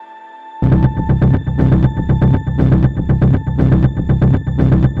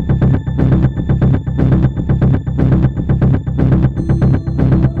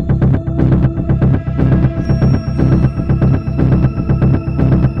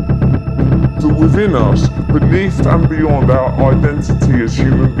within us, beneath and beyond our identity as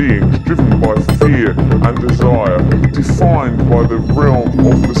human beings, driven by fear and desire, defined by the realm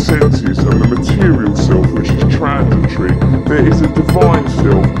of the senses and the material self, which is transitory, there is a divine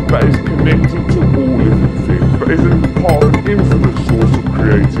self that is connected to all living things, that is a part of an infinite source of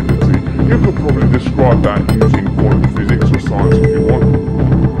creativity. You could probably describe that using quantum physics or science if you want.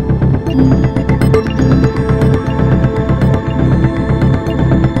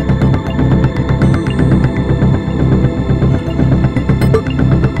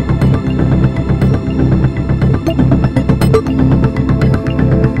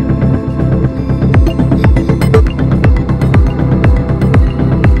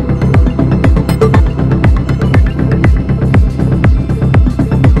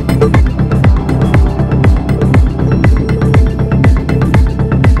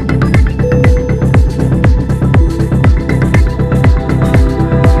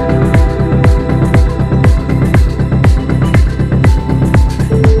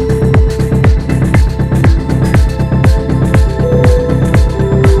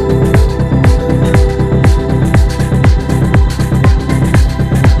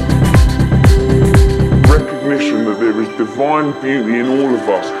 Divine beauty in all of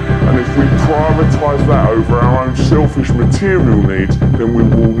us, and if we prioritise that over our own selfish material needs, then we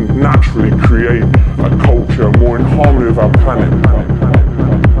will naturally create a culture more in harmony with our planet.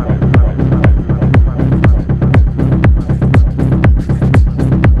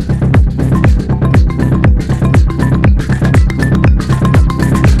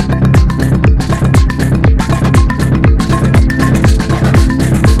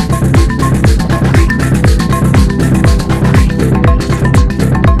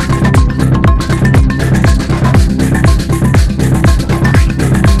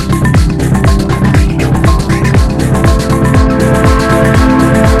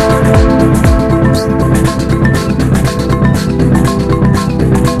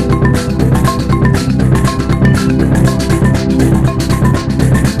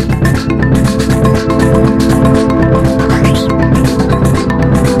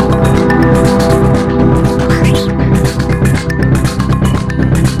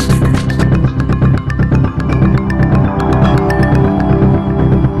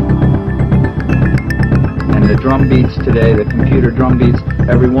 Drum beats today, the computer drum beats,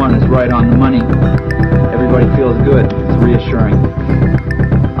 everyone is right on the money. Everybody feels good. It's reassuring.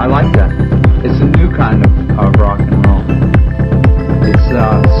 I like that. It's a new kind of rock and roll. It's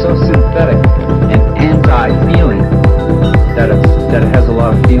so synthetic and anti-feeling that it has a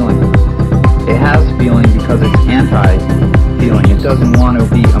lot of feeling. It has feeling because it's anti-feeling. It doesn't want to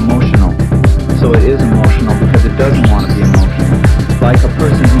be emotional. So it is emotional because it doesn't want to be emotional. Like a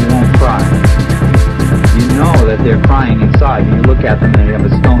person who won't cry. You know that they're crying inside. You look at them and they have a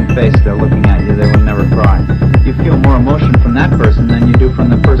stone face, they're looking at you, they will never cry. You feel more emotion from that person than you do from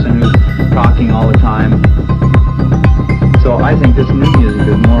the person who's talking all the time. So I think this new music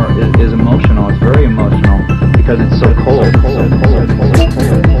is emotional, it's very emotional, because it's so cold.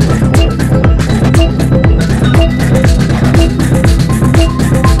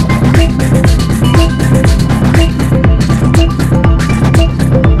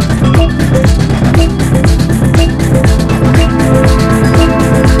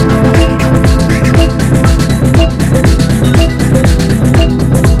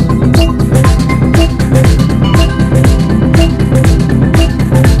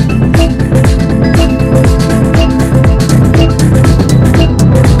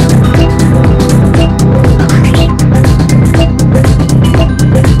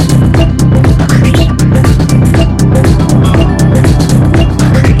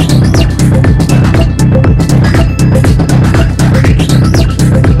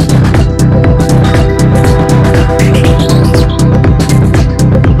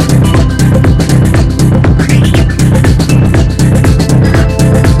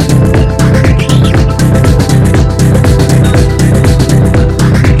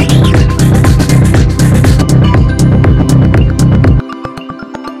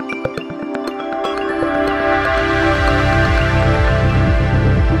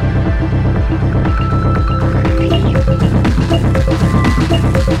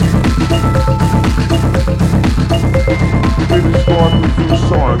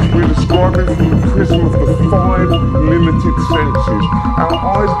 We're describing from the prism of the five limited senses. Our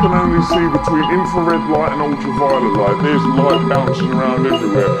eyes can only see between infrared light and ultraviolet light. There's light bouncing around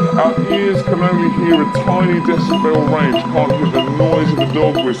everywhere. Our ears can only hear a tiny decibel range, can't hear the noise of a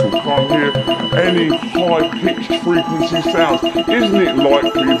dog whistle, can't hear any high-pitched frequency sounds. Isn't it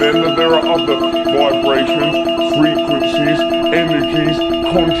likely then that there are other vibrations, frequencies, energies,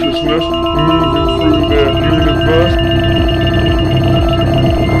 consciousness moving through the universe.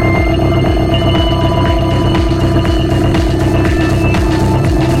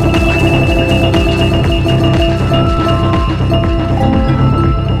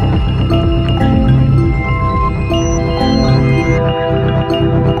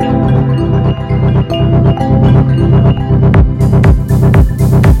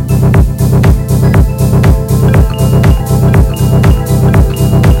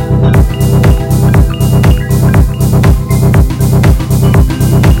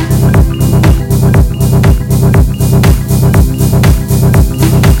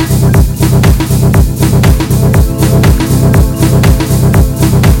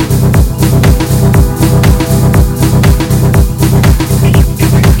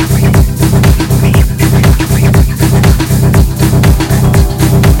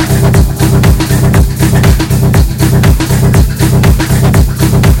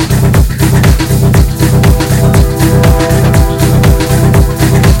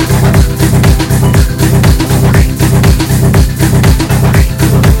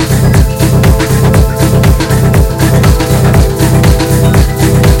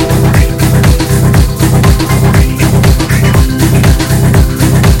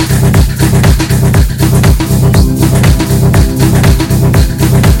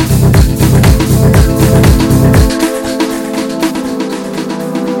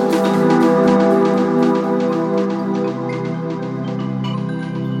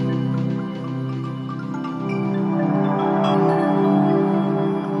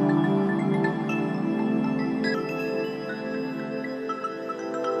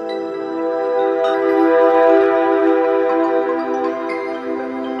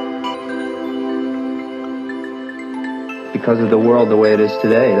 Because of the world the way it is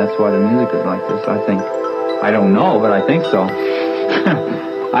today. That's why the music is like this, I think. I don't know, but I think so.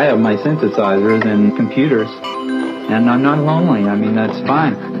 I have my synthesizers and computers, and I'm not lonely. I mean, that's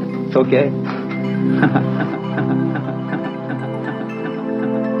fine. It's okay.